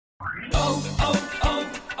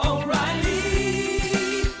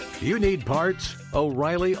O'Reilly. You need parts?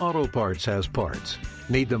 O'Reilly Auto Parts has parts.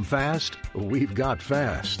 Need them fast? We've got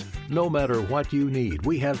fast. No matter what you need,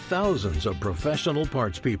 we have thousands of professional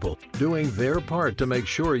parts people doing their part to make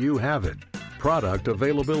sure you have it. Product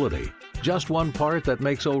availability. Just one part that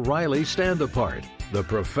makes O'Reilly stand apart. The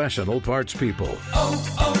professional parts people.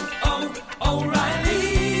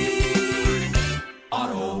 O'Reilly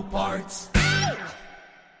Auto Parts.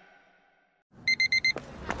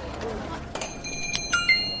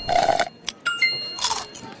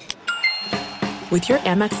 With your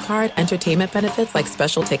Amex card, entertainment benefits like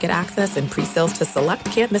special ticket access and pre-sales to select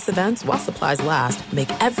can't-miss events while supplies last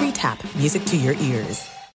make every tap music to your ears.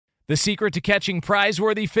 The secret to catching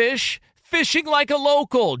prize-worthy fish? Fishing like a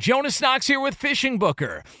local. Jonas Knox here with Fishing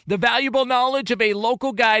Booker. The valuable knowledge of a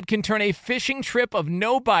local guide can turn a fishing trip of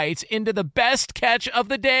no bites into the best catch of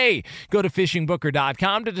the day. Go to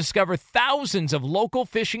fishingbooker.com to discover thousands of local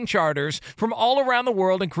fishing charters from all around the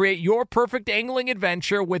world and create your perfect angling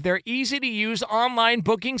adventure with their easy-to-use online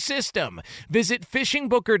booking system. Visit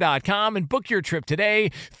fishingbooker.com and book your trip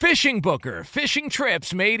today. Fishing Booker. Fishing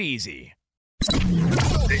trips made easy.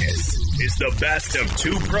 This is the best of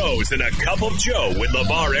two pros and a cup of Joe with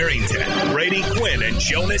LeVar Arrington, Brady Quinn, and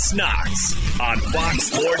Jonas Knox on Fox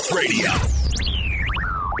Sports Radio.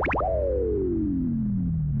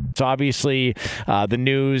 So obviously, the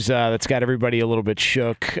news that's got everybody a little bit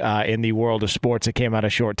shook in the world of sports that came out a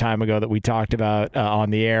short time ago that we talked about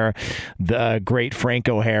on the air. The great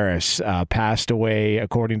Franco Harris passed away,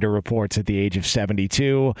 according to reports, at the age of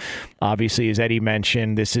 72. Obviously, as Eddie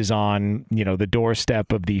mentioned, this is on the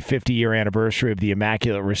doorstep of the 50-year anniversary of the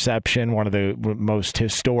Immaculate Reception, one of the most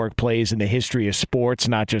historic plays in the history of sports,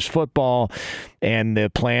 not just football. And the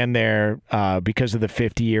plan there, because of the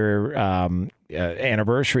 50-year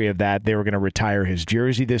anniversary of that, they were going to retire his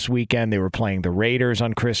jersey this weekend. They were playing the Raiders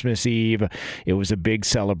on Christmas Eve. It was a big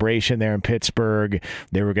celebration there in Pittsburgh.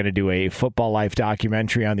 They were going to do a Football Life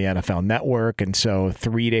documentary on the NFL Network. And so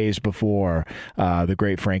 3 days before, the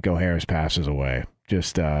great Franco Harris passes away.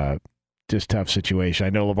 Just tough situation. I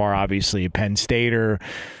know LeVar, obviously a Penn Stater,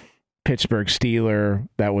 Pittsburgh Steeler.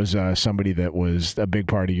 That was somebody that was a big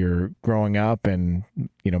part of your growing up and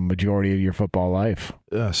majority of your football life.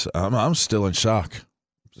 Yes, I'm still in shock.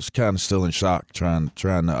 Just kind of still in shock, trying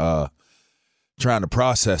to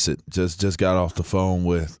process it. Just got off the phone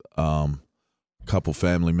with a couple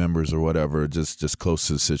family members or whatever, just close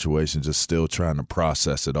to the situation. Just still trying to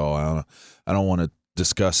process it all. I don't want to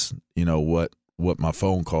discuss what my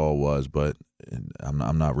phone call was, but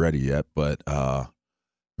I'm not ready yet. But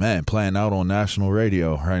man, playing out on national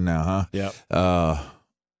radio right now, huh? Yeah.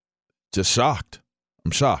 Just shocked. I'm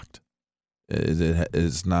shocked.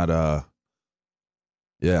 It's not.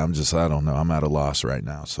 Yeah, I don't know. I'm at a loss right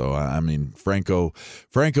now. So I mean, Franco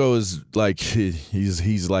is like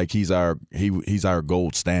he's our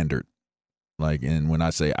gold standard. Like, and when I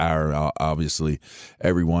say our, obviously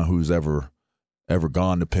everyone who's ever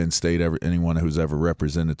gone to Penn State, anyone who's ever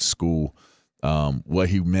represented the school, what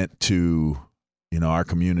he meant to our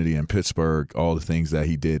community in Pittsburgh, all the things that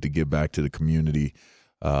he did to give back to the community.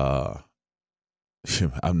 I've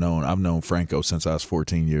known Franco since I was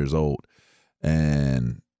 14 years old,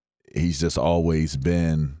 and he's just always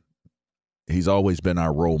been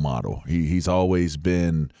our role model. He's always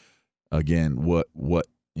been, again, what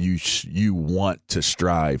you want to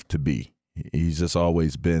strive to be. He's just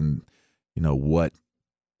always been,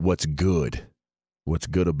 what's good. What's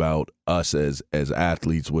good about us as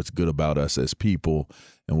athletes, what's good about us as people,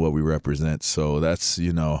 and what we represent. So that's,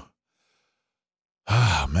 man,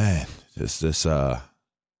 I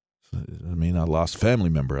lost a family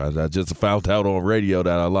member. I just found out on radio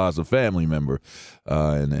that I lost a family member.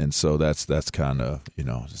 And so that's kind of,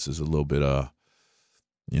 this is a little bit,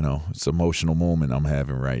 it's an emotional moment I'm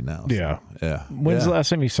having right now. So, Yeah. Yeah. When's the last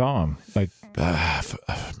time you saw him? Like,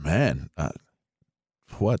 man,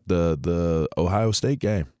 what, the Ohio State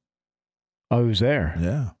game? Oh, he was there.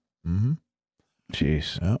 Yeah. Mm-hmm.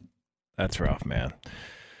 Jeez. Yep. That's rough, man.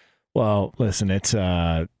 Well, listen, it's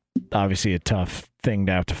obviously a tough thing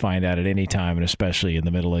to have to find out at any time, and especially in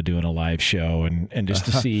the middle of doing a live show, and just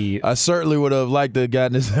to see. I certainly would have liked to have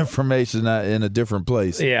gotten this information in a different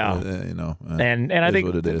place. Yeah, and I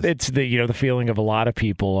think it's the the feeling of a lot of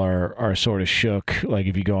people are sort of shook. Like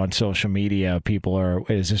if you go on social media, people are,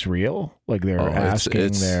 is this real? Like they're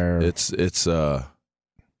asking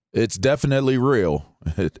it's definitely real.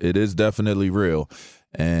 It is definitely real,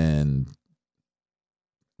 and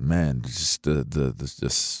man, just there's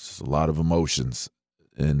just a lot of emotions,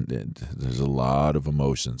 and there's a lot of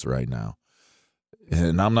emotions right now.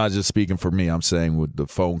 And I'm not just speaking for me. I'm saying with the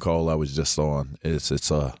phone call I was just on, it's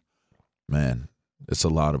a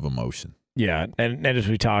lot of emotion. Yeah, and as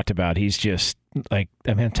we talked about, he's just like,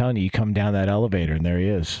 I mean, I'm telling you, you come down that elevator and there he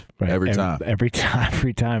is. Right? Every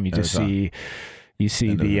time you just see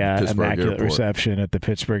the immaculate airport. Reception at the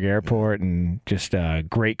Pittsburgh airport, and just a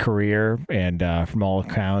great career, and from all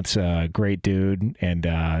accounts, great dude,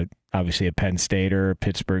 and obviously a Penn Stater,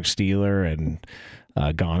 Pittsburgh Steeler, and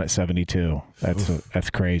gone at 72. That's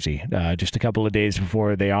crazy. Just a couple of days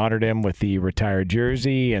before they honored him with the retired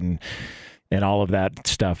jersey and all of that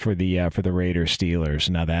stuff for the Raiders Steelers.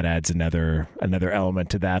 Now that adds another element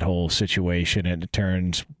to that whole situation, and it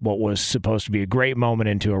turns what was supposed to be a great moment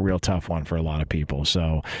into a real tough one for a lot of people.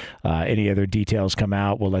 So any other details come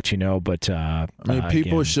out, we'll let you know. But I mean,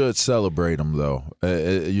 people should celebrate him, though.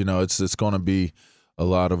 It's going to be a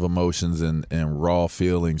lot of emotions and raw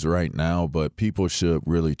feelings right now, but people should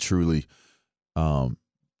really, truly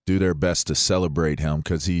do their best to celebrate him,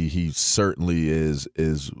 because he certainly is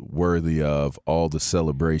worthy of all the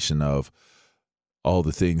celebration of all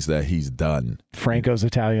the things that he's done. Franco's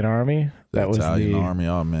Italian Army. Italian Army.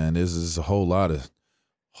 Oh man, this is a whole lot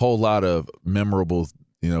of memorable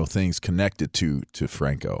things connected to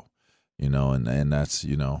Franco. And that's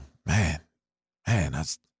man,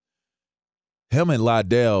 that's him and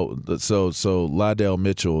Lydell. So Lydell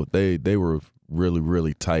Mitchell, they were really,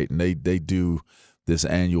 really tight, and they do this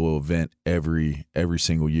annual event every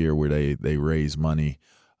single year where they raise money,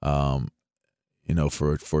 for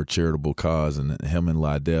a charitable cause. And him and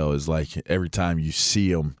Lydell is like, every time you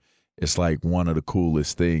see him, it's like one of the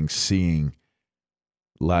coolest things, seeing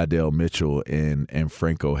Lydell Mitchell and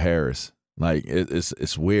Franco Harris. Like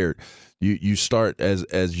it's weird. You start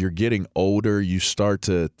as you're getting older, you start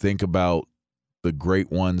to think about the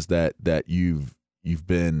great ones that you've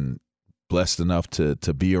been blessed enough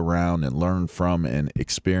to be around and learn from and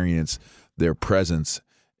experience their presence.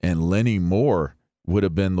 And Lenny Moore would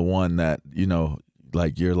have been the one that, the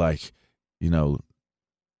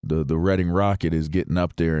Reading Rocket is getting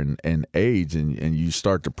up there in age, and you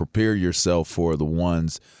start to prepare yourself for the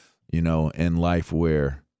ones, in life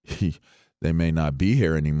where they may not be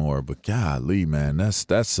here anymore. But golly, man,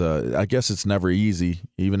 that's I guess it's never easy,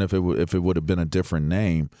 even if it would have been a different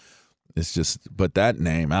name. It's just, but that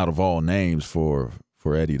name, out of all names for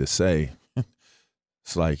Eddie to say,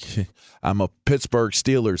 it's like, I'm a Pittsburgh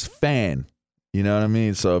Steelers fan. You know what I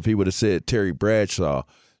mean? So if he would have said Terry Bradshaw,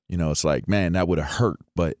 it's like, man, that would have hurt,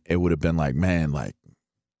 but it would have been like, man, like,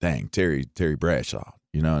 dang, Terry Bradshaw,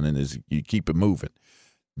 and then you keep it moving.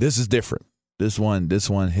 This is different. This one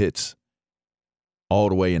hits all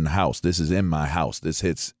the way in the house. This is in my house. This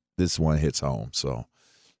one hits home. So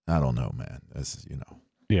I don't know, man. That's,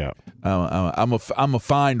 Yeah, I'm a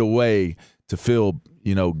find a way to feel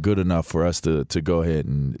good enough for us to go ahead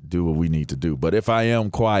and do what we need to do. But if I am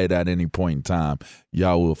quiet at any point in time,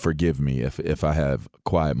 y'all will forgive me if I have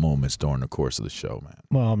quiet moments during the course of the show, man.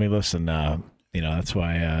 Well, I mean, listen, that's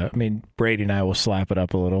why. Brady and I will slap it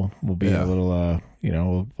up a little. We'll be a little,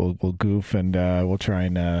 we'll goof, and we'll try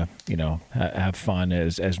and have fun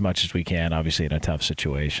as much as we can. Obviously, in a tough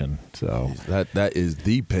situation. So that is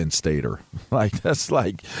the Penn Stater. Like, that's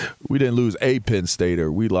like, we didn't lose a Penn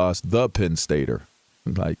Stater, we lost the Penn Stater.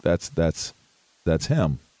 Like, that's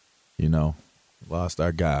him. Lost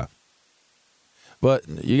our guy. But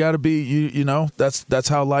you got to be that's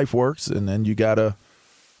how life works, and then you gotta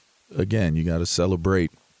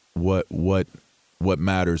celebrate what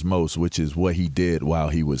matters most, which is what he did while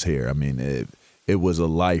he was here. I mean, it was a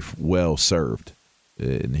life well served,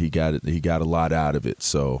 and he got a lot out of it,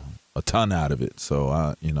 so a ton out of it.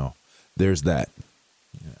 So there's that.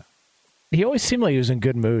 Yeah. He always seemed like he was in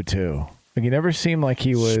good mood too. Like, he never seemed like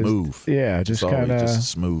he was smooth. Yeah, just kind of a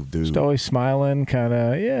smooth dude. Just always smiling, kind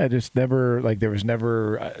of. Yeah, just never, like, there was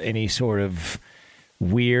never any sort of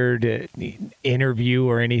weird interview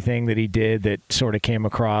or anything that he did that sort of came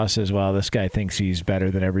across as, well, this guy thinks he's better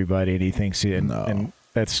than everybody, and he thinks and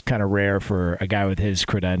that's kind of rare for a guy with his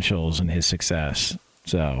credentials and his success.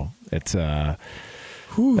 So it's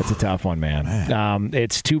that's a tough one, man.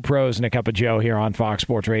 It's Two Pros and a Cup of Joe here on Fox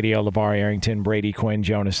Sports Radio. LeVar Arrington, Brady Quinn,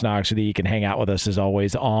 Jonas Knox with you. You can hang out with us, as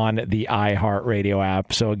always, on the iHeartRadio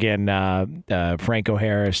app. So, again, Franco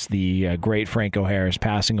Harris, the great Franco Harris,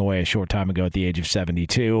 passing away a short time ago at the age of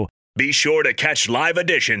 72. Be sure to catch live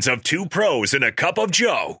editions of Two Pros and a Cup of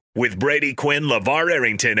Joe with Brady Quinn, LeVar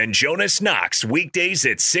Arrington, and Jonas Knox weekdays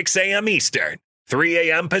at 6 a.m. Eastern, 3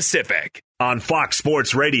 a.m. Pacific, on Fox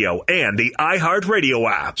Sports Radio and the iHeartRadio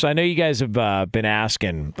app. So I know you guys have been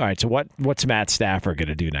asking, all right, so what's Matt Stafford going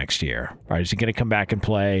to do next year? All right, is he going to come back and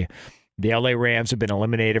play The LA Rams have been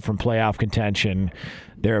eliminated from playoff contention.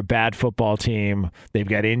 They're a bad football team. They've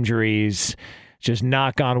got injuries. Just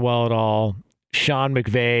not gone well at all. Sean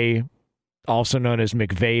McVay, also known as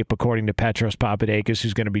McVape, according to Petros Papadakis,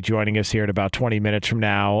 who's going to be joining us here in about 20 minutes from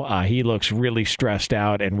now. He looks really stressed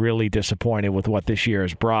out and really disappointed with what this year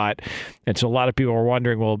has brought. And so a lot of people are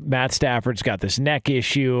wondering, well, Matt Stafford's got this neck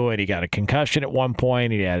issue, and he got a concussion at one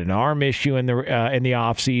point. He had an arm issue in the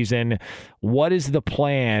offseason. What is the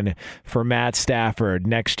plan for Matt Stafford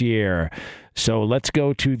next year? So let's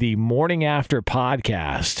go to the Morning After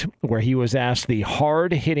podcast, where he was asked the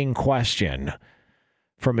hard-hitting question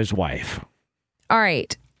from his wife. All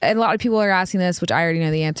right. And a lot of people are asking this, which I already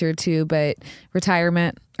know the answer to, but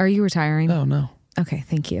retirement. Are you retiring? Oh, no. Okay,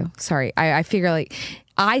 thank you. Sorry. I figure like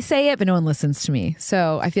I say it, but no one listens to me.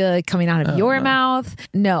 So I feel like coming out of your mouth.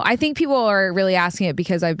 No, I think people are really asking it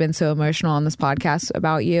because I've been so emotional on this podcast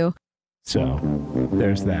about you. So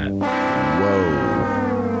there's that. Whoa.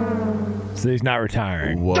 So he's not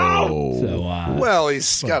retiring. Whoa. So, Well,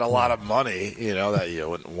 he's got a lot of money, that you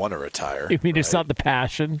wouldn't want to retire. I mean, it's not the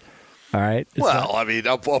passion. All right.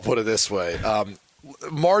 I'll put it this way.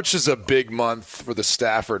 March is a big month for the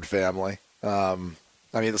Stafford family.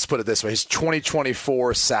 Let's put it this way. His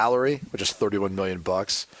 2024 salary, which is $31 million,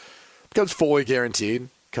 becomes fully guaranteed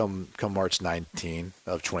come March 19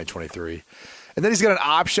 of 2023. And then he's got an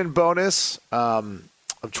option bonus of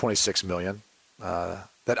 $26 million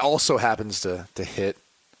that also happens to hit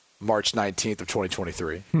March 19th of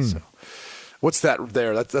 2023. So what's that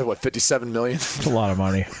there? That's what, $57 million? It's a lot of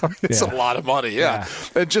money. It's a lot of money, yeah.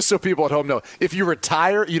 And just so people at home know, if you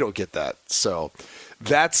retire, you don't get that. So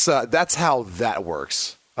that's how that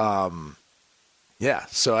works. So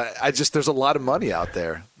I just there's a lot of money out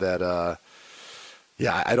there that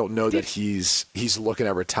I don't know that he's looking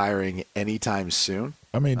at retiring anytime soon.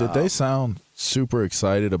 I mean, did they sound super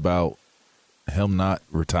excited about him not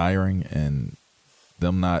retiring and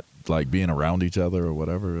them not like being around each other or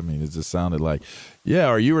whatever? I mean, it just sounded like, yeah,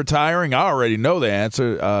 are you retiring? I already know the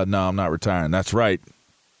answer. No, I'm not retiring. That's right.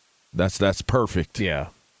 That's perfect. Yeah.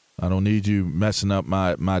 I don't need you messing up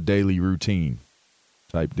my daily routine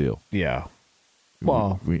type deal. Yeah.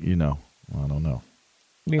 Well, I don't know. I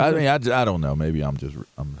don't know. Maybe I'm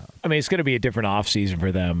not. I mean, it's going to be a different offseason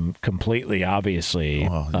for them completely, obviously.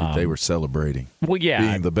 Well, they were celebrating. Well, yeah.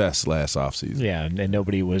 Being the best last offseason. Yeah, and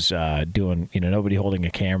nobody was nobody holding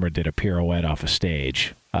a camera did a pirouette off a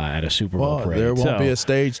stage at a Super Bowl parade. There won't be a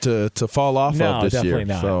stage to fall off of this year.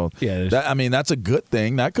 Not. So, yeah, that's a good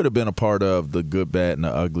thing. That could have been a part of the good, bad, and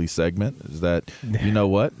the ugly segment, is that, you know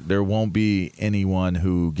what? There won't be anyone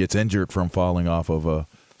who gets injured from falling off of a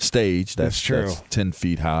stage that's true. That's 10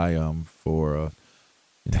 feet high for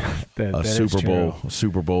a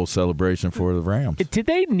Super Bowl celebration for the Rams. Did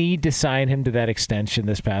they need to sign him to that extension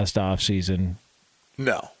this past offseason?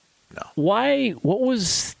 No. Why? What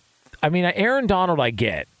was? I mean, Aaron Donald, I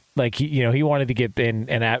get. Like, he wanted to get in,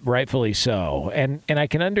 and rightfully so. And I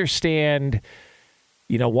can understand,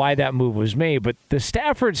 why that move was made. But the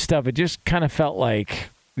Stafford stuff, it just kind of felt like,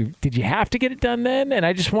 did you have to get it done then? And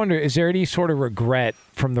I just wonder, is there any sort of regret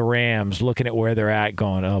from the Rams looking at where they're at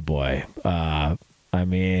going, oh, boy,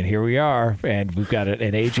 here we are, and we've got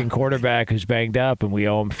an aging quarterback who's banged up, and we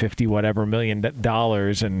owe him $50 million,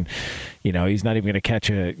 and he's not even going to catch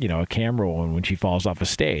a camera when she falls off a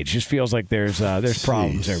stage. Just feels like there's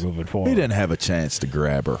problems there moving forward. He didn't have a chance to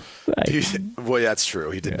grab her. Well, that's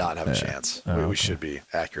true. He did not have a chance. We should be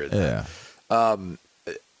accurate. Yeah.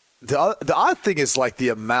 The odd thing is like the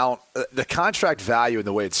amount, the contract value and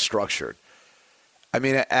the way it's structured. I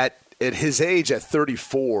mean, at his age, at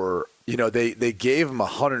 34. They gave him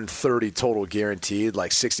 130 total guaranteed,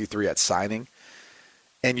 like 63 at signing.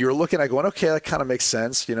 And you're looking at going, okay, that kind of makes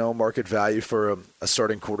sense, market value for a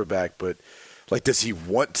starting quarterback. But, like, does he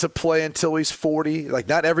want to play until he's 40? Like,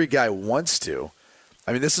 not every guy wants to.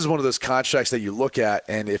 I mean, this is one of those contracts that you look at,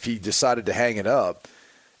 and if he decided to hang it up,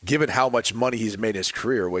 given how much money he's made in his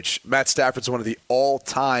career, which Matt Stafford's one of the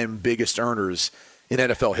all-time biggest earners in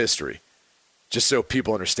NFL history, just so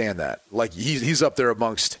people understand that. Like, he's up there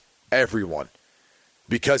amongst everyone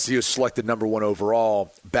because he was selected number 1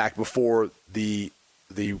 overall back before the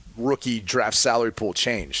rookie draft salary pool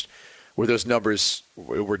changed, where those numbers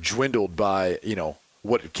were dwindled by,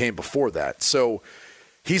 what came before that. So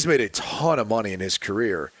he's made a ton of money in his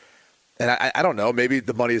career. And I don't know, maybe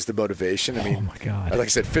the money is the motivation. I mean, oh my God. Like I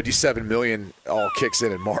said, $57 million all kicks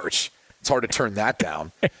in March. It's hard to turn that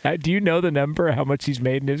down. Do you know the number, how much he's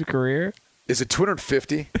made in his career? Is it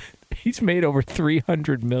 250? He's made over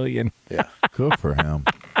 $300 million. Yeah. Good for him.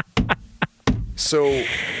 So,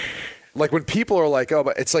 like, when people are like, oh,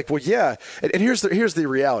 but it's like, well, yeah. And here's the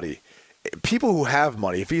reality. people who have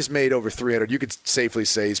money, if he's made over 300, you could safely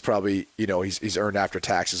say he's probably, he's earned after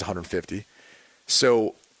taxes 150.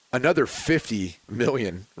 So another 50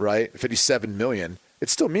 million, right? 57 million,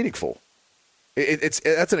 it's still meaningful.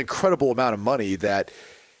 That's an incredible amount of money that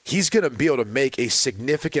he's going to be able to make a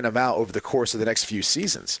significant amount over the course of the next few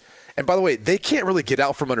seasons. And by the way, they can't really get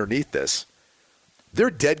out from underneath this. Their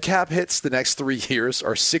dead cap hits the next 3 years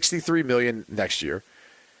are $63 million next year,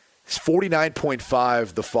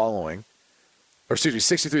 49.5 the following, or excuse me,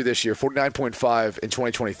 63 this year, 49.5 in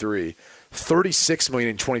 2023, 36 million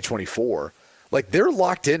in 2024. Like, they're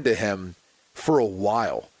locked into him for a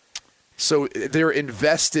while. So they're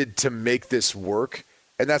invested to make this work.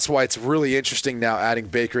 And that's why it's really interesting now adding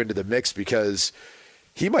Baker into the mix, because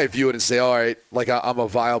he might view it and say, all right, like, I'm a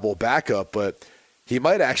viable backup, but he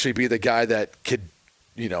might actually be the guy that could,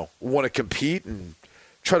 want to compete and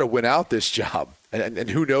try to win out this job. And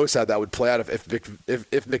who knows how that would play out if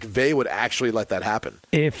McVay would actually let that happen.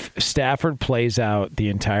 If Stafford plays out the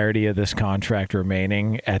entirety of this contract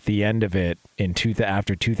remaining, at the end of it,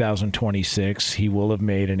 after 2026, he will have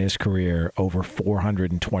made in his career over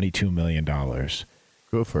 $422 million.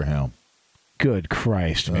 Good for him. Good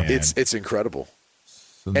Christ, man. It's incredible.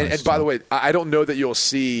 And by the way, I don't know that you'll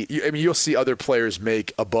see other players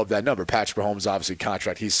make above that number. Patrick Mahomes, obviously,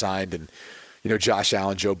 contract he signed, and Josh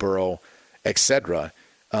Allen, Joe Burrow, etc.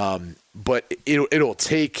 But it'll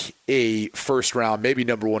take a first round, maybe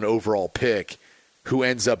number one overall pick, who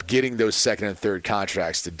ends up getting those second and third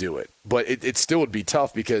contracts to do it. But it still would be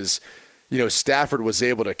tough because Stafford was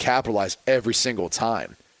able to capitalize every single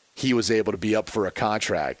time he was able to be up for a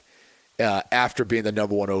contract after being the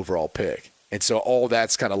number one overall pick. And so all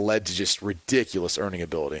that's kind of led to just ridiculous earning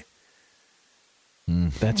ability.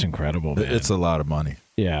 That's incredible, man. It's a lot of money.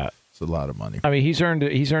 Yeah. It's a lot of money. I mean, he's earned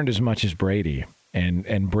as much as Brady,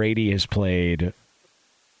 and Brady has played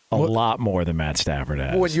a lot more than Matt Stafford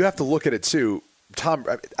has. Well, and you have to look at it, too.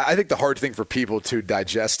 I think the hard thing for people to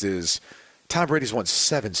digest is Tom Brady's won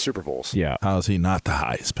 7 Super Bowls. Yeah. How is he not the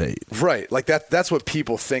highest paid? Right. Like, that's what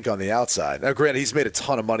people think on the outside. Now, granted, he's made a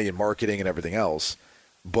ton of money in marketing and everything else,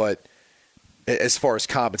 but as far as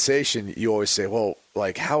compensation, you always say, well,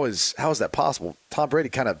 like, how is that possible? Tom Brady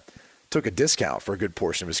kind of took a discount for a good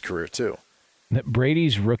portion of his career, too.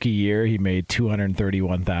 Brady's rookie year, he made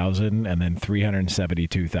 $231,000 and then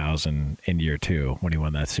 $372,000 in year 2 when he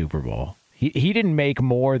won that Super Bowl. He didn't make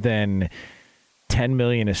more than $10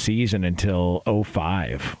 million a season until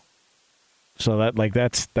 2005. So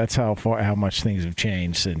that's how much things have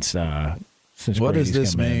changed since What Brady's does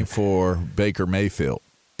this come mean in. for Baker Mayfield?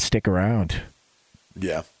 Stick around.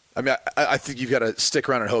 Yeah. I mean, I think you've got to stick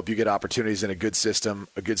around and hope you get opportunities in a good system,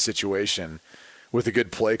 a good situation, with a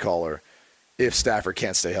good play caller if Stafford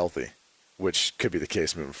can't stay healthy, which could be the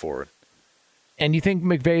case moving forward. And you think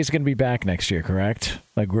McVay is going to be back next year, correct?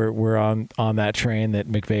 Like we're on that train that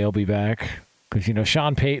McVay will be back? Because,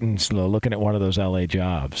 Sean Payton's looking at one of those L.A.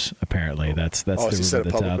 jobs, apparently. That's the rumor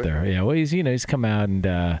that's out there. Yeah, well, he's come out and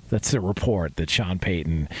that's the report that Sean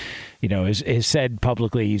Payton, has said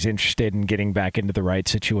publicly he's interested in getting back into the right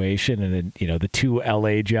situation. And, the 2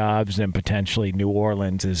 L.A. jobs and potentially New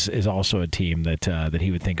Orleans is also a team that he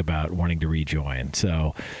would think about wanting to rejoin.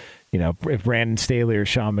 So, if Brandon Staley or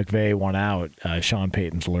Sean McVay want out, Sean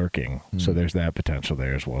Payton's lurking. So there's that potential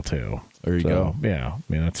there as well, too. There you go. Yeah, I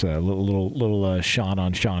mean, that's a little Sean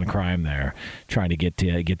on Sean crime there, trying to get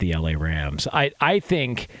the LA Rams. I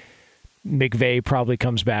think McVay probably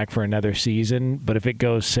comes back for another season, but if it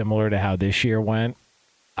goes similar to how this year went,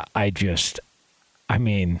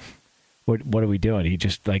 what are we doing? He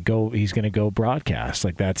just he's going to go broadcast.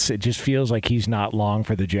 It just feels like he's not long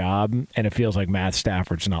for the job, and it feels like Matt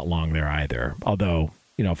Stafford's not long there either. Although,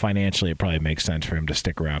 financially it probably makes sense for him to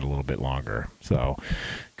stick around a little bit longer. So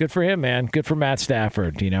good for him, man. Good for Matt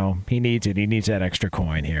Stafford. He needs it. He needs that extra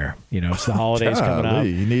coin here. It's the holidays coming up.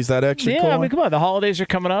 He needs that extra coin. Yeah, I mean, come on. The holidays are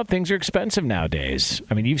coming up. Things are expensive nowadays.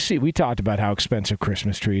 I mean, we talked about how expensive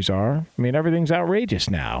Christmas trees are. I mean, everything's outrageous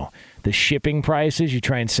now. The shipping prices, you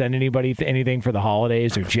try and send anybody anything for the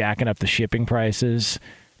holidays, they're jacking up the shipping prices.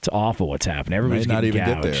 It's awful what's happening. Everybody's not even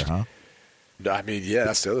gouged. get there, huh? I mean, yeah,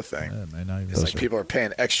 that's the other thing. Yeah, it may not even it's like people are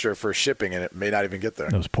paying extra for shipping, and it may not even get there.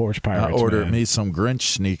 Those Porsche Pirates. I ordered me some Grinch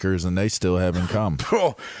sneakers, and they still haven't come.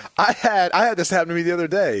 Bro, I had this happen to me the other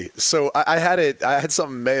day. So I had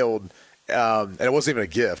something mailed, and it wasn't even a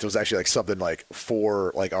gift. It was actually something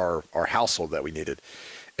for our household that we needed,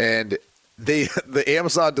 and the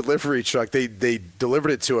Amazon delivery truck they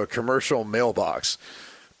delivered it to a commercial mailbox,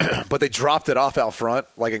 but they dropped it off out front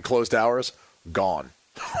in closed hours. Gone.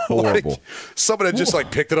 Horrible. Someone had just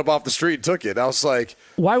picked it up off the street and took it. I was like,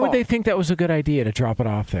 why would they think that was a good idea to drop it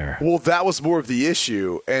off there? Well, that was more of the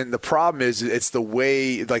issue. And the problem is it's the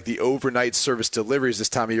way the overnight service deliveries this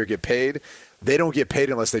time of year get paid. They don't get paid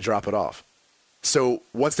unless they drop it off. So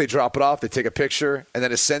once they drop it off, they take a picture, and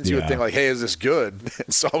then it sends you a thing like, hey, is this good?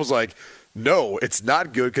 And so I was like, no, it's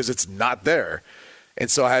not good because it's not there. And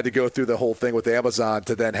so I had to go through the whole thing with Amazon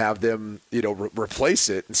to then have them, replace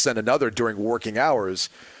it and send another during working hours.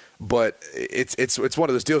 But it's one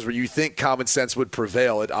of those deals where you think common sense would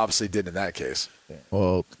prevail. It obviously didn't in that case.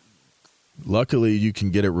 Well, luckily you can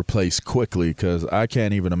get it replaced quickly because I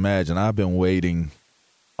can't even imagine. I've been waiting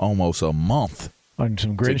almost a month on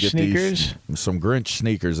some Grinch sneakers. Some Grinch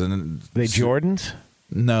sneakers, and they Jordans?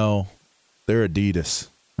 No, they're Adidas.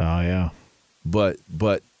 Oh yeah, but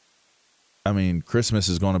I mean, Christmas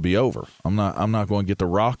is going to be over. I'm not going to get to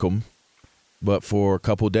rock them, but for a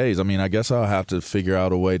couple of days. I mean, I guess I'll have to figure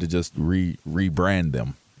out a way to just rebrand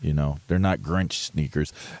them. They're not Grinch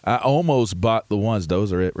sneakers. I almost bought the ones.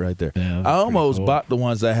 Those are it right there. Yeah, I almost bought the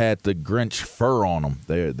ones that had the Grinch fur on them.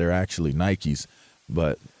 They're actually Nikes,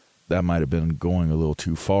 but that might have been going a little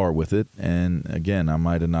too far with it. And again, I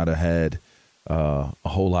might have not have had a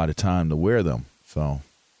whole lot of time to wear them. So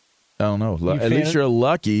I don't know. At least you're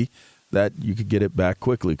lucky that you could get it back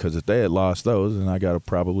quickly, because if they had lost those, then I got to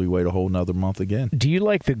probably wait a whole nother month again. Do you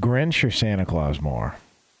like the Grinch or Santa Claus more?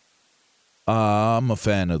 I'm a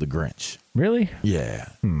fan of the Grinch. Really? Yeah.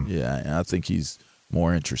 Yeah, I think he's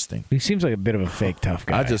more interesting. He seems like a bit of a fake tough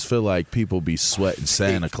guy. I just feel like people be sweating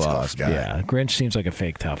Santa Claus. Yeah, Grinch seems like a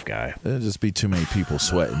fake tough guy. There'd just be too many people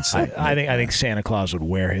sweating Santa. I think Santa Claus would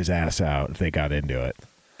wear his ass out if they got into it.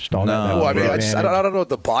 I don't know if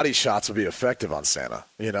the body shots would be effective on Santa.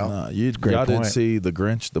 No, y'all didn't see The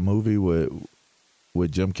Grinch, the movie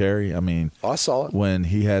with Jim Carrey? I mean, I saw it when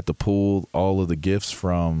he had to pull all of the gifts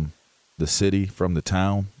from the city, from the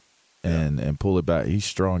town, and pull it back. He's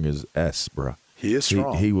strong as S, bro. He is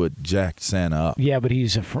strong. He would jack Santa up. Yeah, but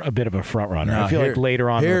he's a bit of a front runner. I feel like later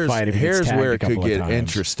on in the fight, if he gets tagged where a it could get times.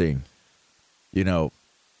 Interesting. The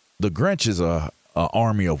Grinch is a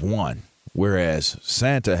army of one, whereas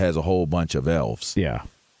Santa has a whole bunch of elves. Yeah.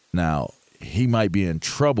 Now he might be in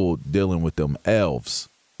trouble dealing with them elves.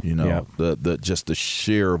 The just the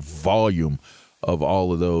sheer volume of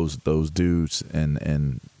all of those dudes and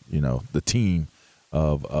the team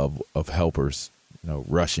of helpers.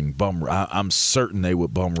 Rushing bum. I'm certain they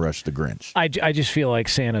would bum rush the Grinch. I just feel like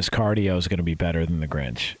Santa's cardio is going to be better than the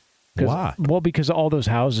Grinch. Why? Well, because all those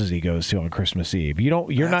houses he goes to on Christmas Eve,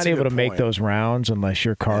 you're not able to make those rounds unless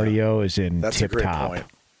your cardio is in tip top.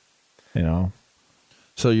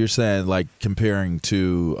 So you're saying, like, comparing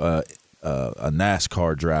to a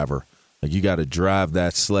NASCAR driver, like you got to drive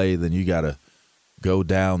that sleigh, then you got to go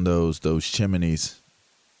down those chimneys.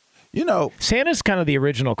 Santa's kind of the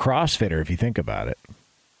original CrossFitter if you think about it.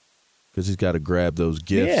 Because he's got to grab those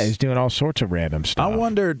gifts. Yeah, he's doing all sorts of random stuff. I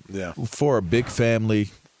wondered, for a big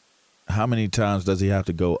family, how many times does he have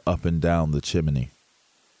to go up and down the chimney?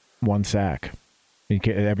 One sack.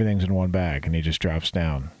 Everything's in one bag, and he just drops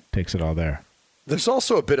down, takes it all there. There's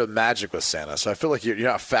also a bit of magic with Santa, so I feel like you're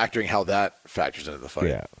not factoring how that factors into the fight.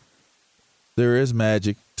 Yeah. There is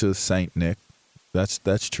magic to Saint Nick.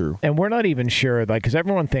 That's true. And we're not even sure, because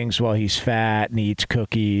everyone thinks, well, he's fat and eats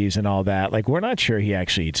cookies and all that. We're not sure he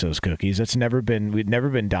actually eats those cookies. We've never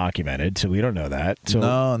been documented, so we don't know that. So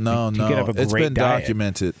no. It's been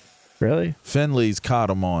documented. Really? Finley's caught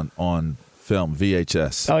him on film,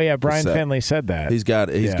 VHS. Oh yeah, Brian Finley said that. He's got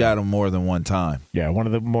him more than one time. Yeah, one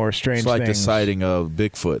of the more strange things. It's like things. the sighting of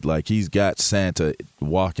Bigfoot. Like he's got Santa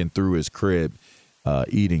walking through his crib,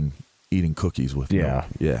 eating cookies with him.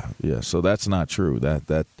 Yeah. So that's not true.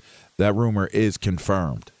 That rumor is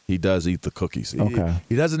confirmed. He does eat the cookies. Okay.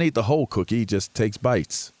 He doesn't eat the whole cookie. He just takes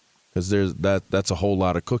bites because that's a whole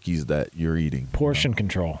lot of cookies that you're eating. Portion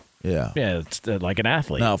control. Yeah. Yeah, it's like an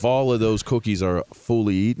athlete. Now, if all of those cookies are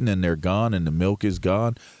fully eaten and they're gone and the milk is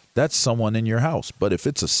gone, that's someone in your house. But if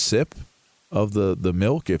it's a sip of the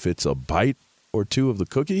milk, if it's a bite or two of the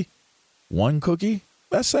cookie, one cookie,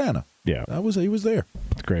 that's Santa. Yeah. He was there.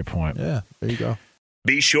 That's a great point. Yeah, there you go.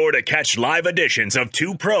 Be sure to catch live editions of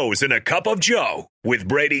Two Pros and a Cup of Joe with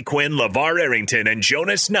Brady Quinn, LeVar Arrington, and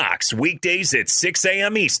Jonas Knox weekdays at 6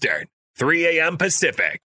 a.m. Eastern, 3 a.m.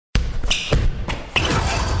 Pacific.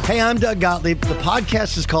 Hey, I'm Doug Gottlieb. The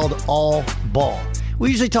podcast is called All Ball. We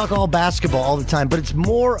usually talk all basketball all the time, but it's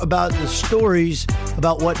more about the stories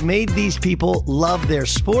about what made these people love their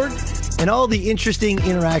sport and all the interesting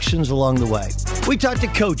interactions along the way. We talk to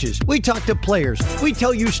coaches. We talk to players. We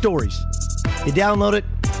tell you stories. You download it.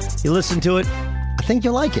 You listen to it. I think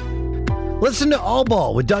you'll like it. Listen to All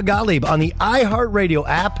Ball with Doug Gottlieb on the iHeartRadio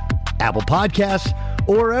app, Apple Podcasts,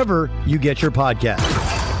 or wherever you get your podcasts.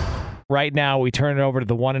 Right now, we turn it over to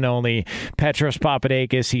the one and only Petros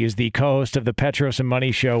Papadakis. He is the co-host of the Petros and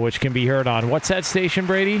Money Show, which can be heard on what's that station,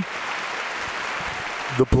 Brady?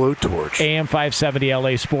 The Blowtorch. AM 570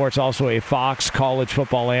 LA Sports, also a Fox college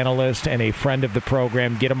football analyst and a friend of the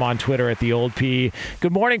program. Get him on Twitter at the Old P.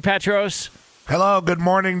 Good morning, Petros. Hello, good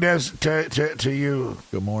morning to you.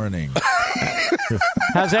 Good morning.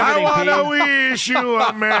 How's everything, I want to P? wish you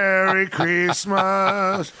a Merry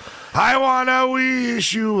Christmas. I want to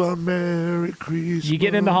wish you a Merry Christmas. You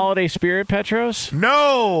get in the holiday spirit, Petros?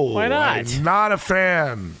 No. Why not? I'm not a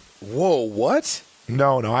fan. Whoa, what?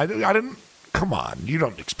 No, I didn't. Come on. You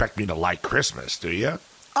don't expect me to like Christmas, do you?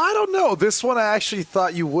 I don't know. This one I actually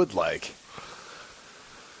thought you would like.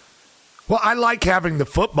 Well, I like having the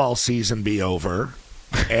football season be over,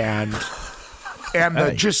 and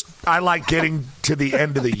I like getting to the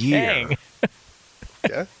end of the year. Dang.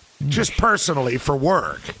 Yeah. Just personally for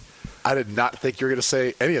work. I did not think you were going to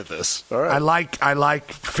say any of this. All right. I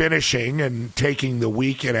like finishing and taking the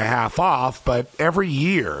week and a half off, but every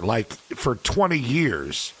year, like for 20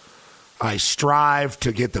 years, I strive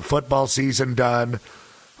to get the football season done.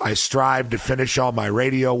 I strive to finish all my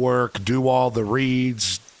radio work, do all the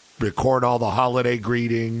reads, record all the holiday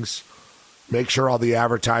greetings, make sure all the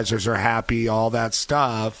advertisers are happy, all that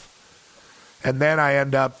stuff. And then I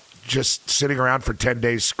end up just sitting around for 10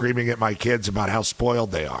 days screaming at my kids about how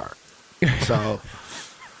spoiled they are. So,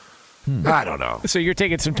 I don't know. So you're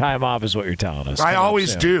taking some time off is what you're telling us. I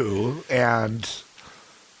always do, and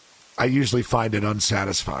I usually find it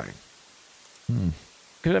unsatisfying.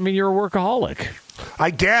 Because, I mean, you're a workaholic.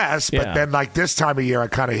 I guess, but Yeah. then like this time of year, I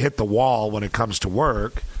kind of hit the wall when it comes to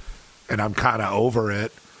work, and I'm kind of over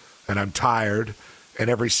it, and I'm tired, and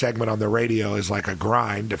every segment on the radio is like a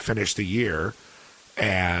grind to finish the year.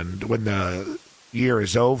 And when the year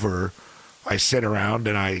is over, I sit around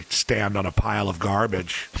and I stand on a pile of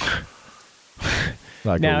garbage.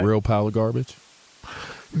 Like Now- a real pile of garbage?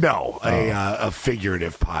 No, a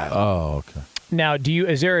figurative pile. Oh, okay. Now,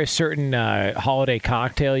 is there a certain holiday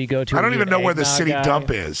cocktail you go to? I don't Are you even know an where the eggnog city guy? dump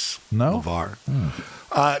is. No?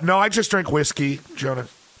 LeVar. No, I just drink whiskey, Jonah.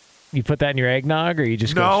 You put that in your eggnog, or you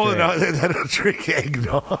just go No, straight? I don't drink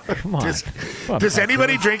eggnog. Come on. Does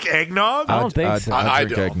anybody drink eggnog? I don't think so. I I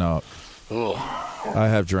drink don't. eggnog. Ugh. I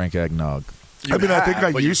have drank eggnog. You I mean, I think have,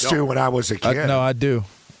 I but you used to don't. when I was a kid. No, I do.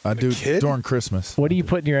 I do kid? during Christmas. What do you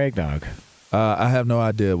put in your eggnog? I have no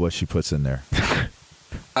idea what she puts in there.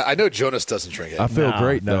 I know Jonas doesn't drink it. I feel No,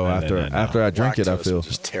 great no, though no, no, no. after I drink it. I Lactose feel would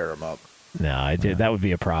just tear him up. No, I did. That would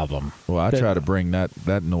be a problem. well. I try to bring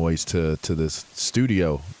that noise to this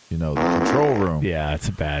studio. You know, the control room. Yeah, it's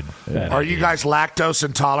a bad. Are you guys lactose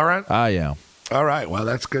intolerant? I am. All right. Well,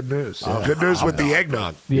 that's good news. Good news with the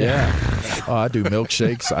eggnog. Yeah. Oh, I do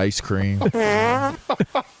milkshakes, ice cream,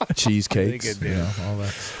 cheesecakes. Really good news. All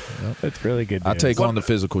that. Yep. That's really good. I news. take on the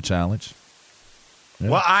physical challenge.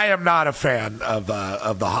 Well, I am not a fan of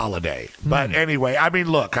the holiday. But anyway, I mean,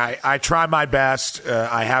 look, I try my best.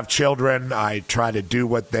 I have children. I try to do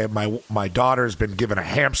what my daughter's been given a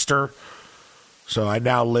hamster. So I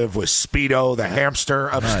now live with Speedo, the hamster,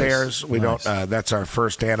 upstairs. Nice. We Nice. don't. That's our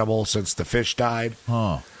first animal since the fish died.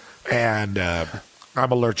 Huh. And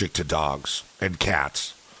I'm allergic to dogs and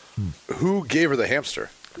cats. Who gave her the hamster?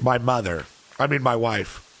 My mother. I mean, my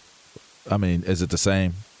wife. I mean, is it the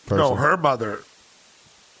same person? No, her mother.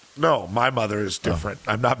 No, my mother is different.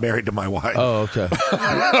 I'm not married to my wife. Oh, okay.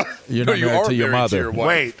 You're No, not you married are to your married to mother. your wife.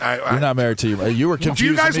 Wait, You're not married to your. You were confused. do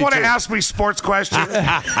you guys want want to ask me sports questions?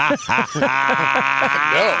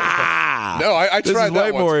 No, I This tried is that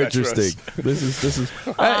way more once, Petros. interesting. This is.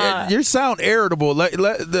 You sound irritable. Can No,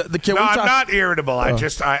 we I'm talk? not irritable.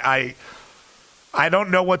 I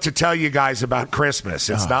don't know what to tell you guys about Christmas.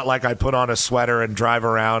 It's not like I put on a sweater and drive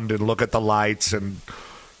around and look at the lights and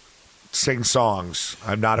sing songs.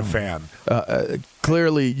 I'm not a fan.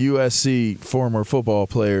 Clearly, USC former football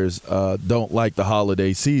players don't like the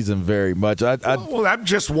holiday season very much. Well, I'm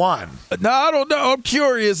just one. No, I don't know. I'm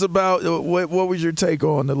curious about what was your take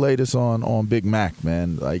on the latest on Big Mac,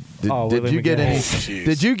 man? Like, did Willie you get any? McGinnis.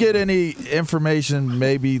 Did you get any information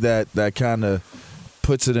maybe that kind of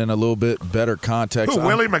puts it in a little bit better context? Who,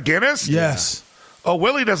 Willie McGinnis? Yes. Oh,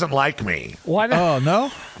 Willie doesn't like me. Why not? Oh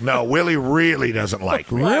no. No, Willie really doesn't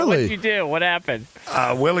like me. What'd Really? you do? What happened?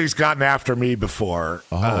 Willie's gotten after me before.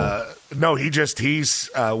 No,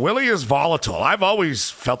 Willie is volatile. I've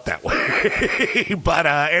always felt that way. But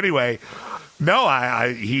anyway, no,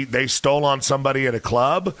 they stole on somebody at a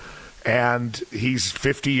club, and he's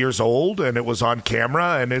 50 years old, and it was on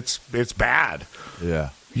camera, and it's bad. Yeah.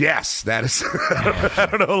 Yes, that is. I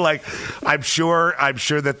don't know. Like, I'm sure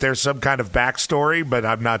that there's some kind of backstory, but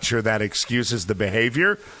I'm not sure that excuses the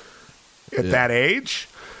behavior at that age.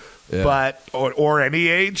 Yeah. But or any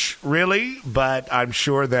age really. But I'm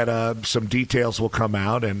sure that some details will come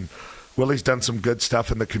out, and Willie's done some good stuff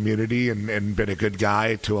in the community and been a good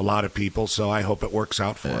guy to a lot of people. So I hope it works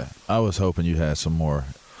out for him. I was hoping you had some more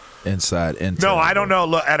inside intel. No, I don't know.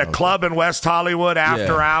 Look, at a club in West Hollywood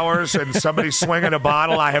after hours and somebody swinging a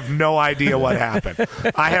bottle, I have no idea what happened.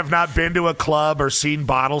 I have not been to a club or seen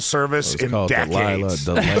bottle service in decades.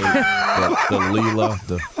 Delilah,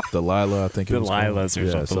 I think it was Delilah's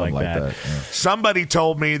or something like that. Yeah. Somebody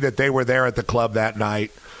told me that they were there at the club that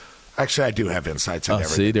night. Actually, I do have insights on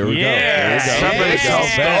everything. See, there we go. Let's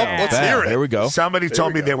hear it. There we go. Somebody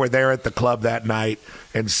told me they were there at the club that night,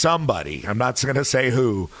 and somebody, I'm not going to say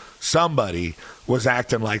who, somebody was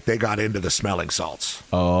acting like they got into the smelling salts.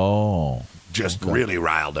 Oh. Just really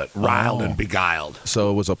riled and beguiled. So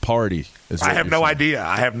it was a party. I have no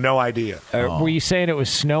idea. Were you saying it was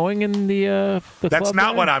snowing in the That's club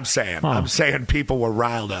not there? what I'm saying. I'm saying people were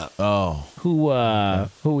riled up. Oh. Who are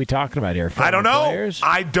we talking about here? I don't know. Players?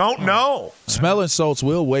 I don't know. Smelling salts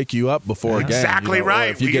will wake you up before a game. Exactly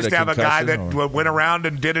right. If you We get used to have a guy that or... went around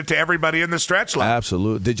and did it to everybody in the stretch line.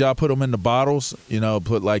 Absolutely. Did y'all put them in the bottles?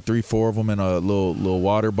 Put like 3-4 of them in a little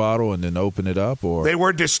water bottle and then open it up? Or they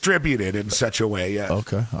were distributed in such a way, yes.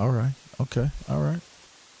 Okay. All right.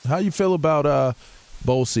 How you feel about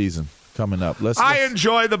bowl season coming up? I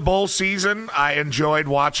enjoy the bowl season. I enjoyed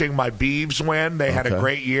watching my Beavs win. They had a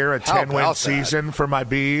great year, a 10-win season for my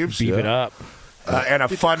Beavs. Beef it up. And a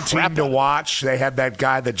fun team to watch. They had that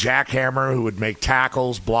guy, the jackhammer, who would make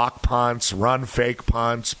tackles, block punts, run fake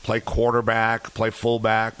punts, play quarterback, play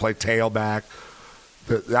fullback, play tailback.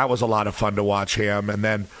 That was a lot of fun to watch him. And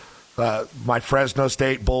then my Fresno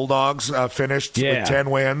State Bulldogs finished with 10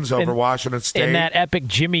 wins over Washington State. In that epic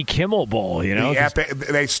Jimmy Kimmel Bowl,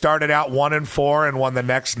 They started out 1-4 and won the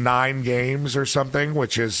next 9 games or something,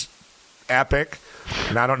 which is epic.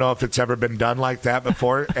 And I don't know if it's ever been done like that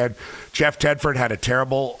before. And Jeff Tedford had a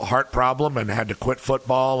terrible heart problem and had to quit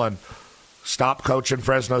football and stop coaching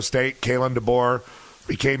Fresno State. Kalen DeBoer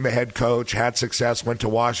became the head coach, had success, went to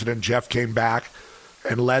Washington. Jeff came back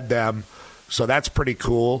and led them. So that's pretty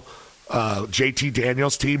cool. JT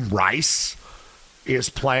Daniels' team, Rice, is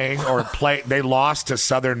playing they lost to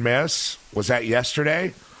Southern Miss. Was that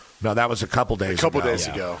yesterday? No, that was a couple days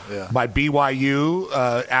ago. Yeah. My BYU,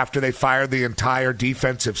 after they fired the entire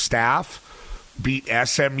defensive staff, beat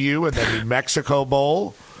SMU in the New Mexico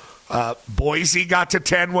Bowl. Boise got to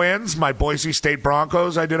 10 wins. My Boise State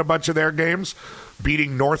Broncos, I did a bunch of their games,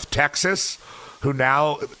 beating North Texas, who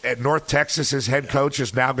now at North Texas's head coach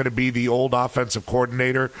is now going to be the old offensive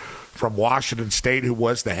coordinator from Washington State, who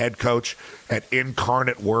was the head coach at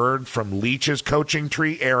Incarnate Word from Leach's coaching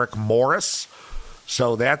tree, Eric Morris.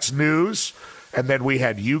 So that's news. And then we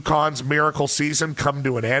had UConn's miracle season come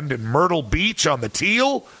to an end in Myrtle Beach on the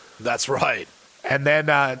Teal. That's right. And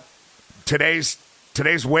then today's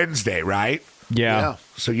Wednesday, right? Yeah.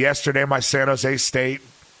 So yesterday my San Jose State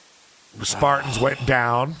Spartans went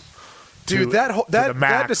down. Dude,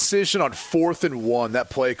 that decision on 4th and 1, that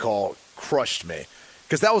play call crushed me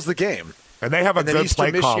because that was the game. And they have a good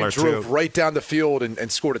play caller, too. Drove right down the field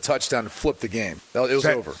and scored a touchdown and flipped the game. It was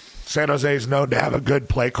over. San Jose is known to have a good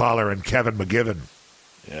play caller in Kevin McGivern.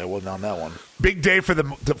 Yeah, it wasn't on that one. Big day for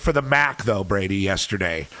the MAC, though, Brady,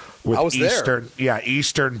 yesterday. With I was Eastern, there. Yeah,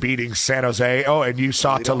 Eastern beating San Jose. Oh, and you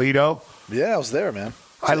saw Toledo? Yeah, I was there, man.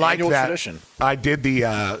 I like that. Tradition. I did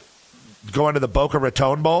the going to the Boca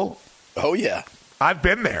Raton Bowl. Oh, yeah. I've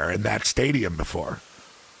been there in that stadium before.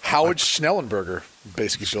 Howard Schnellenberger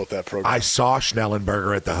basically built that program. I saw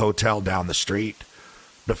Schnellenberger at the hotel down the street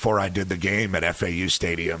before I did the game at FAU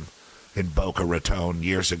Stadium in Boca Raton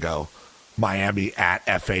years ago. Miami at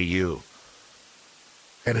FAU.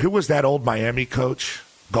 And who was that old Miami coach?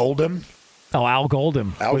 Golden? Oh, Al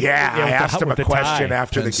Golden. I asked him a question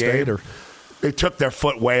after the game. They took their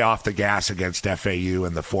foot way off the gas against FAU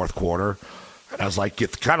in the fourth quarter. And I was like, you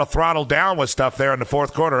kind of throttled down with stuff there in the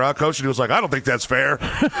fourth quarter, huh, Coach? And he was like, I don't think that's fair.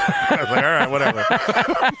 I was like, all right,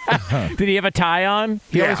 whatever. Did he have a tie on?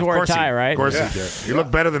 He always wore a tie, right? Of course he did. You look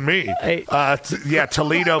better than me. Hey.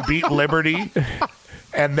 Toledo beat Liberty.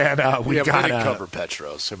 And then we got cover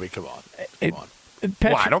Petros. I mean, come on.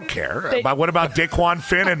 Well, I don't care. But what about Daquan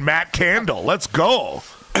Finn and Matt Candle? Let's go.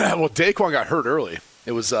 Well, Daquan got hurt early.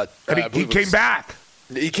 It was he came back.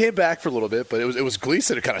 He came back for a little bit, but it was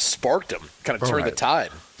Gleason who kind of sparked him, kind of turned the tide.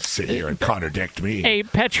 Sit here and contradict me. Hey,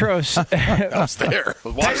 Petros. I was there. I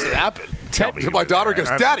watched it happen. Tell me. My daughter goes,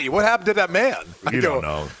 Daddy, what happened to that man? You don't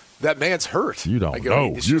know. that man's hurt. You don't I go,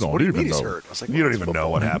 know. "He's You just- don't what do you even mean he's know. hurt?" I was like, You don't "Well, even it's know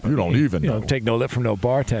what football." happened. You don't even You know. don't take no lip from no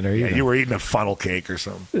bartender Yeah, either. you were eating a funnel cake or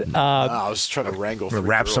something. I was trying to wrangle. Or three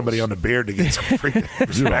wrap girls. somebody on the beard to get some free You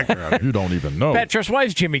respect around don't, here. you don't even know. Petros, why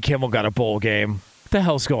has Jimmy Kimmel got a bowl game? What the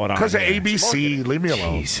hell's going on? Because of here? ABC, leave me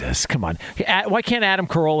alone. Jesus, come on. Why can't Adam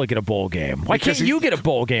Carolla get a bowl game? Why Because can't you get a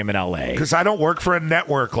bowl game in L.A.? Because I don't work for a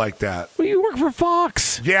network like that. Well, you work for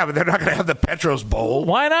Fox. Yeah, but they're not going to have the Petros Bowl.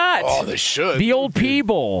 Why not? Oh, they should. The old P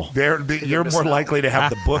Bowl. You're more likely to have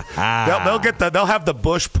the Bush. They'll have the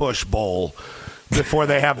Bush Push Bowl before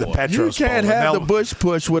they have the Petros You can't Bowl. And have the they'll- Bush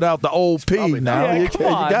push without the old P now. Yeah, you come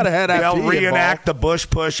on. got to have that They'll P reenact the Bush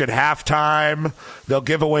Push at halftime. They'll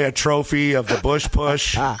give away a trophy of the Bush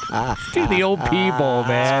Push. Dude, the old P Bowl,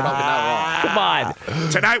 man. Come on.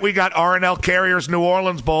 Tonight we got R&L Carriers New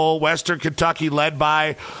Orleans Bowl, Western Kentucky, led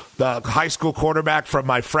by the high school quarterback from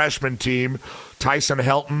my freshman team, Tyson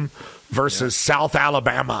Helton, versus South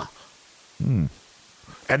Alabama. And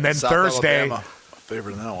then South Thursday, Alabama. My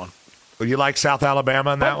favorite in that one. you like South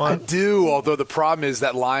Alabama in that I one? do, although the problem is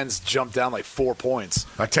that line's jumped down like 4 points.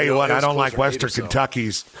 I tell you It what, I was don't like closer to 8 Western or so.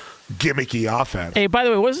 Kentucky's gimmicky offense. Hey, by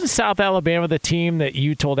the way, wasn't South Alabama the team that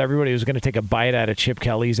you told everybody was going to take a bite out of Chip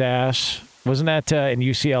Kelly's ass? Wasn't that in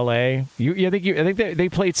UCLA? I think they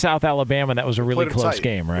played South Alabama, and that was a really Played them close tight.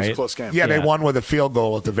 game, It was a right? close game. Yeah, they won with a field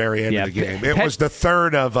goal at the very end Yeah, of the game. Pet- It was the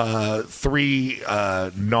third of three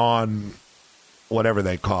non, whatever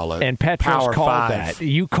they call it. And Petros Power called Five. that.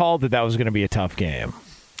 You called that was going to be a tough game.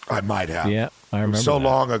 I might have. Yeah, I remember So that.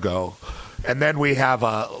 long ago. And then we have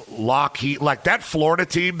Lockheed, like that Florida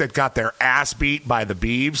team that got their ass beat by the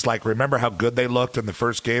Beavs. Like, remember how good they looked in the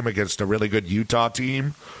first game against a really good Utah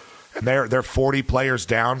team? And they're 40 players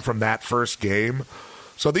down from that first game.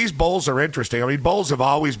 So these bowls are interesting. I mean, bowls have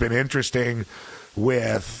always been interesting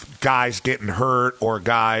with guys getting hurt or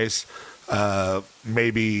guys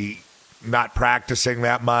maybe not practicing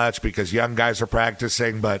that much because young guys are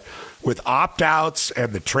practicing. But with opt-outs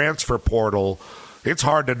and the transfer portal, it's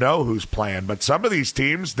hard to know who's playing. But some of these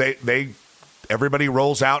teams, everybody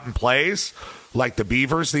rolls out and plays, like the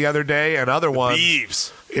Beavers the other day, and other ones.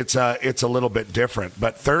 Beavs. It's a little bit different.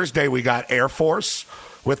 But Thursday we got Air Force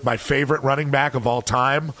with my favorite running back of all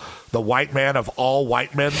time, the white man of all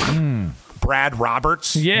white men, Brad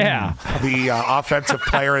Roberts. Yeah. The offensive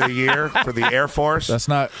player of the year for the Air Force. That's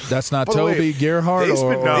not By the way, Toby Gerhardt they've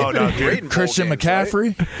or been- No, they've no, been dude. great in bowl Christian games, right?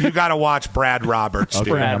 McCaffrey. You got to watch Brad Roberts.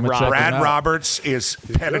 Okay, dude. I'm gonna check Brad him out. Roberts is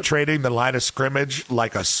penetrating the line of scrimmage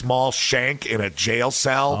like a small shank in a jail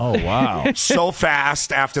cell. Oh wow! So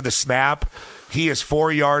fast after the snap. He is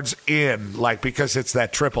 4 yards in, like, because it's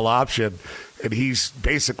that triple option. And he's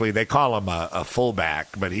basically, they call him a fullback,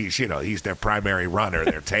 but he's their primary runner,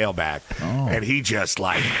 their tailback. And he just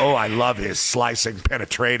I love his slicing,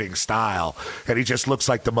 penetrating style. And he just looks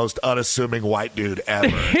like the most unassuming white dude ever.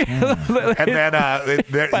 And then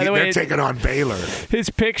they're taking on Baylor. His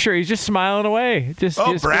picture, he's just smiling away. Just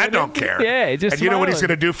Brad don't care. Yeah, just and you know what he's smiling.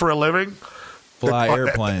 going to do for a living? Fly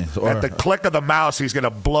airplanes. At the click of the mouse, he's going to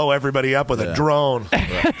blow everybody up with a drone.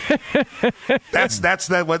 That's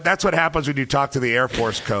what happens when you talk to the Air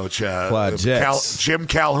Force coach, Fly jets. Jim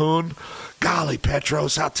Calhoun. Golly,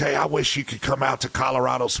 Petros, I'll tell you, I wish you could come out to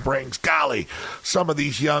Colorado Springs. Golly, some of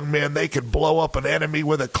these young men, they could blow up an enemy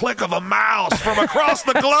with a click of a mouse from across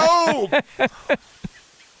the globe.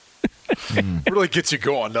 Really gets you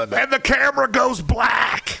going, doesn't it? And the camera goes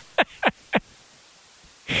black.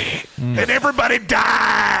 And everybody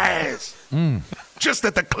dies. Just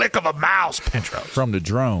at the click of a mouse, Petros. From the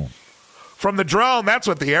drone. From the drone, that's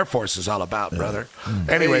what the Air Force is all about, brother.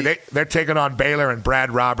 Anyway, they're taking on Baylor, and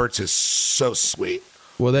Brad Roberts is so sweet.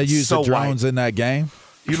 Will they use So the drones in that game?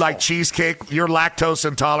 You like cheesecake? You're lactose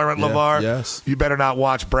intolerant, Yeah, LeVar? yes. You better not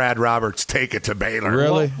watch Brad Roberts take it to Baylor.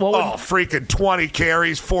 Really? Freaking 20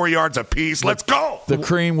 carries, 4 yards apiece. Let's go. The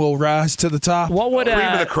cream will rise to the top. What would Cream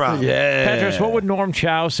of the crop. Yeah. Petros, what would Norm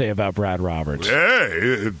Chow say about Brad Roberts? Hey,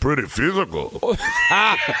 it's pretty physical.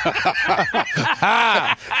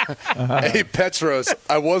 Hey, Petros,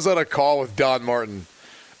 I was on a call with Don Martin.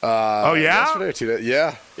 Oh, yeah? Yesterday or 2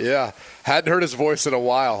 days. Yeah. Hadn't heard his voice in a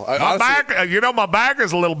while. My back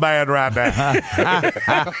is a little bad right now.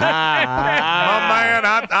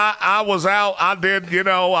 I was out.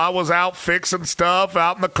 I was out fixing stuff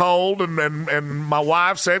out in the cold, and my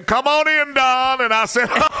wife said, "Come on in, Don," and I said,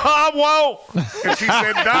 "I won't." And she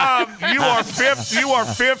said, "Don, you are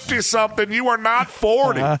 50 something. You are not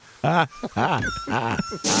 40." He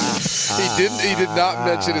did not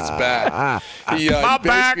mention his back. My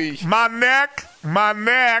back, my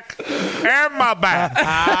neck, and my back.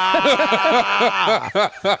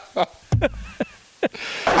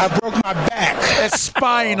 I broke my back. It's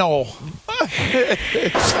spinal.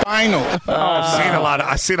 Spinal.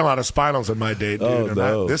 I've seen a lot of spinals in my day, dude. Oh,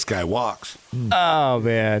 no. This guy walks. Oh,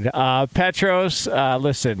 man. Petros,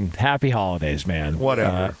 listen, happy holidays, man.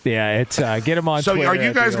 Whatever. It's get him on So Twitter. are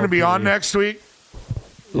you guys going to be on next week?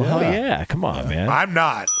 Well, yeah. Come on, man. I'm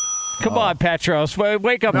not. Come on, Petros.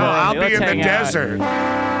 Wake up No, early. I'll be Let's in the hang out. desert.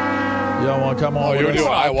 Y'all want to come on? You're with doing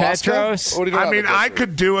us? ayahuasca? Petros? What are you doing I out mean, in the I desert?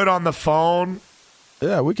 could do it on the phone,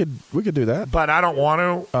 Yeah, we could do that. but I don't want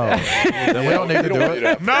to. Oh, then we don't need to do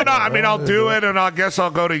it. No, I mean, I'll do it, and I guess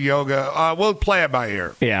I'll go to yoga. We'll play it by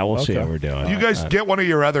ear. Yeah, we'll see Okay. what we're doing. You guys get one of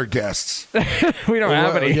your other guests. we don't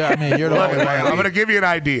have any. Yeah, I mean, you're the Look, only I'm one. going to give you an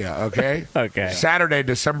idea, okay? Okay. Saturday,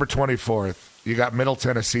 December 24th, you got Middle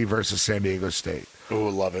Tennessee versus San Diego State. Ooh,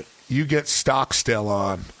 love it. You get Stockstill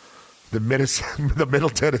on, the Middle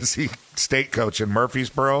Tennessee State coach in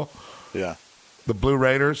Murfreesboro, Yeah. the Blue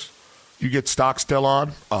Raiders. You get Stockstill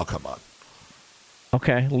on. Oh, come on.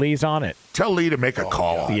 Okay, Lee's on it. Tell Lee to make a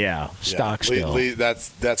call. God. Yeah, stock still. Lee,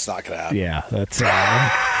 that's not going to happen. Yeah, that's.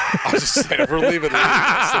 I was just saying, if we're leaving Lee,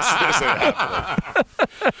 this ain't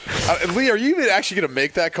happening. Lee, are you even actually going to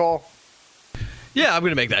make that call? Yeah, I'm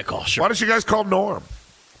going to make that call. Sure. Why don't you guys call Norm?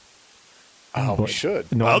 Oh, we should.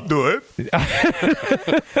 I'll do it.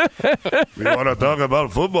 We want to talk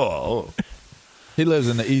about football. He lives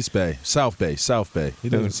in the East Bay, South Bay. He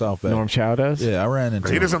lives in South Bay. Norm Chow does? Yeah, I ran into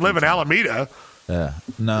He him. doesn't live in Alameda. Yeah,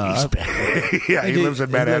 no. Yeah, he lives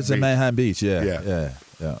in Manhattan He lives in Beach. Manhattan Beach. Yeah, Yeah.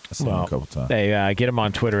 yeah. I seen him a couple times. Hey, get him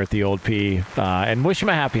on Twitter at the old P, and wish him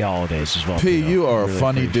a happy holidays as well. P, too. you are a Really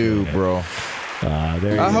funny appreciate dude, it. bro.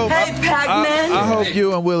 There you I go. hope. I hope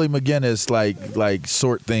you and Willie McGinnis like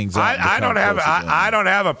sort things out. I don't have I I don't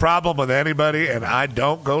have a problem with anybody, and I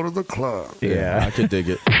don't go to the club. Yeah. I could dig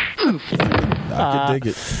it. I could dig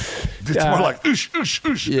it. It's more like oosh, oosh,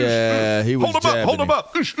 oosh. Yeah, he was Hold him up, hold jabbing him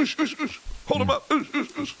up. Oosh, oosh, oosh, oosh. Hold him up. Oosh,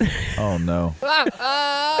 oosh, oosh. Oh no.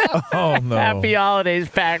 Oh no. Happy holidays,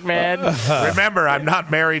 Pac-Man. Remember, I'm not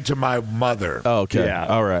married to my mother. Okay. Yeah.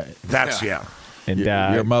 All right. That's yeah. And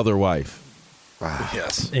Your mother wife.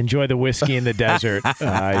 Yes. enjoy the whiskey in the desert.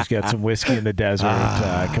 He's got some whiskey in the desert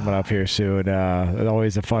coming up here soon.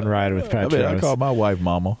 Always a fun ride with I Petros. mean, I call my wife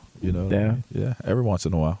Mama. You know. Yeah. Yeah. Every once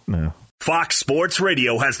in a while. No. Fox Sports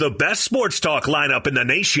Radio has the best sports talk lineup in the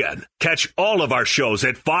nation. Catch all of our shows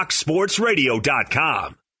at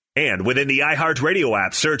foxsportsradio.com. And within the iHeartRadio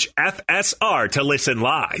app, search FSR to listen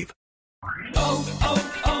live.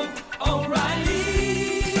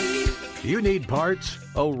 O'Reilly. You need parts?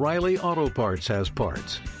 O'Reilly Auto Parts has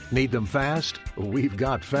parts. Need them fast? We've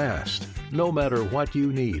got fast. No matter what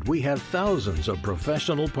you need, we have thousands of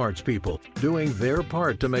professional parts people doing their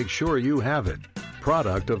part to make sure you have it.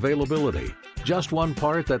 Product availability. Just one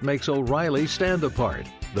part that makes O'Reilly stand apart.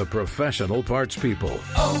 The professional parts people.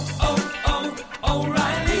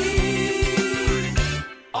 O'Reilly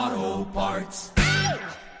Auto Parts.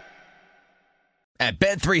 At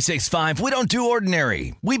Bet365, we don't do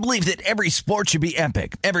ordinary. We believe that every sport should be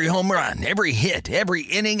epic. Every home run, every hit, every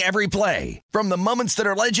inning, every play. From the moments that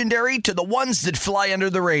are legendary to the ones that fly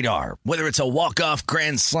under the radar. Whether it's a walk-off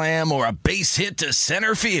grand slam or a base hit to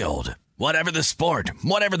center field. Whatever the sport,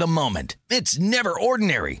 whatever the moment, it's never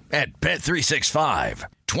ordinary at Bet365.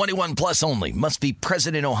 21 plus only. Must be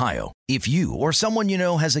present in Ohio. If you or someone you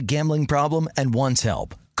know has a gambling problem and wants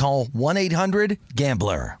help, call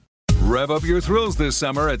 1-800-GAMBLER. Rev up your thrills this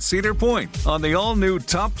summer at Cedar Point on the all-new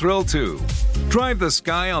Top Thrill 2. Drive the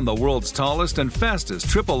sky on the world's tallest and fastest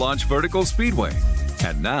triple-launch vertical speedway.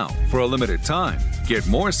 And now, for a limited time, get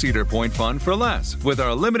more Cedar Point fun for less with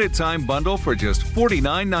our limited-time bundle for just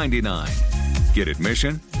 $49.99. Get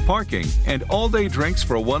admission, parking, and all-day drinks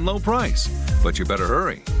for one low price. But you better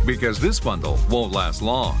hurry, because this bundle won't last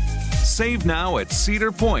long. Save now at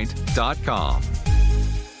cedarpoint.com.